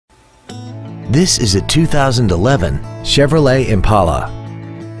This is a 2011 Chevrolet Impala.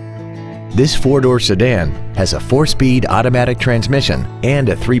 This four-door sedan has a 4-speed automatic transmission and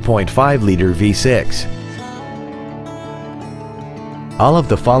a 3.5-liter V6. All of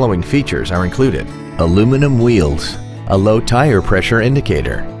the following features are included: aluminum wheels, a low tire pressure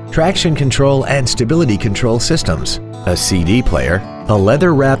indicator, traction control and stability control systems, a CD player, a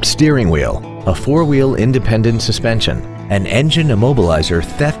leather-wrapped steering wheel, a 4-wheel independent suspension, an engine immobilizer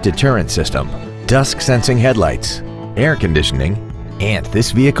theft deterrent system, dusk-sensing headlights, air conditioning, and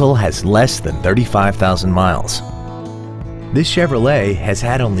this vehicle has less than 35,000 miles. This Chevrolet has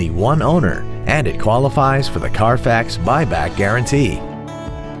had only one owner and it qualifies for the Carfax buyback guarantee.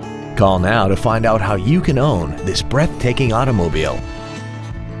 Call now to find out how you can own this breathtaking automobile.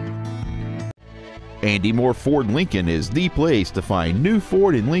 Andy Mohr Ford Lincoln is the place to find new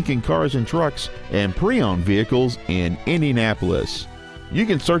Ford and Lincoln cars and trucks and pre-owned vehicles in Indianapolis. You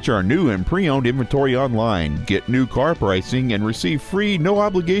can search our new and pre-owned inventory online, get new car pricing, and receive free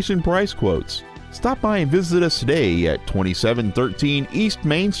no-obligation price quotes. Stop by and visit us today at 2713 East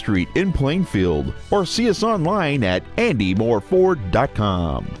Main Street in Plainfield, or see us online at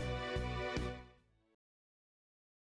andymohrford.com.